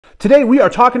Today we are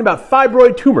talking about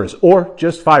fibroid tumors, or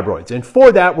just fibroids. And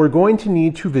for that, we're going to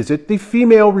need to visit the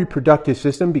female reproductive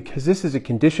system because this is a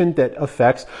condition that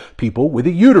affects people with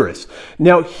a uterus.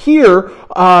 Now here,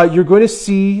 you're going to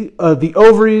see the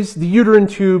ovaries, the uterine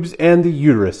tubes, and the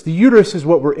uterus. The uterus is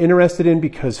what we're interested in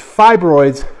because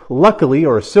fibroids, luckily,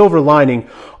 or a silver lining,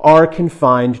 are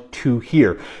confined to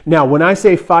here. Now, when I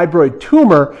say fibroid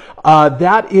tumor,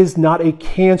 that is not a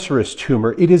cancerous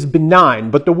tumor. It is benign,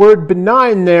 but the word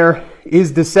benign there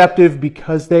is deceptive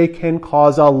because they can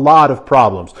cause a lot of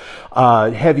problems.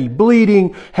 Heavy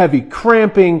bleeding, heavy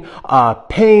cramping,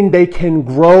 pain. They can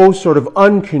grow sort of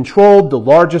uncontrolled. The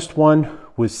largest one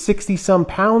was 60-some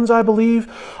pounds, I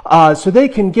believe. So they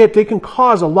can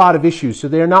cause a lot of issues. So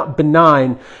they're not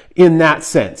benign in that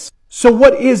sense. So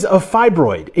what is a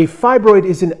fibroid? A fibroid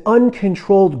is an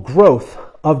uncontrolled growth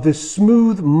of the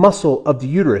smooth muscle of the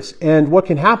uterus. And what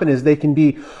can happen is they can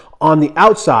be on the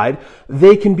outside,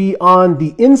 they can be on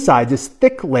the inside, this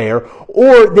thick layer,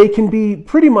 or they can be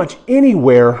pretty much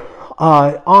anywhere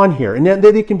on here. And then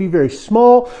they can be very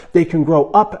small. They can grow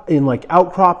up in like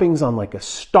outcroppings on like a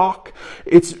stalk.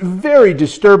 It's very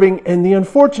disturbing. And the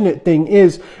unfortunate thing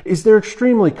is they're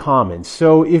extremely common.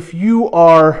 So if you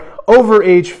are over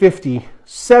age 50,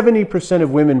 70%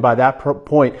 of women by that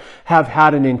point have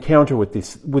had an encounter with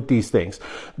these things.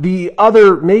 The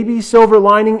other maybe silver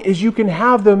lining is you can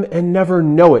have them and never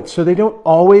know it. So they don't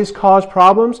always cause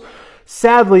problems.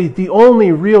 Sadly, the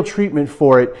only real treatment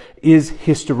for it is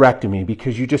hysterectomy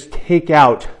because you just take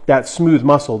out that smooth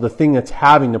muscle, the thing that's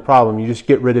having the problem. You just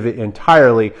get rid of it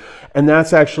entirely. And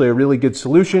that's actually a really good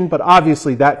solution, but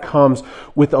obviously that comes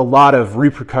with a lot of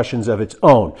repercussions of its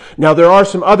own. Now, there are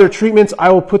some other treatments. I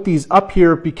will put these up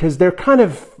here because they're kind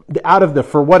of out of the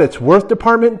for what it's worth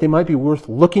department. They might be worth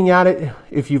looking at it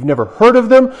if you've never heard of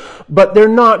them, but they're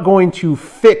not going to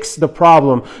fix the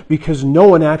problem because no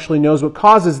one actually knows what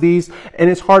causes these, and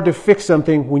it's hard to fix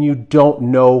something when you don't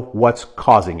know what's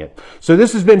causing it. So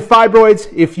this has been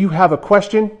Fibroids. If you have a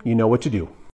question, you know what to do.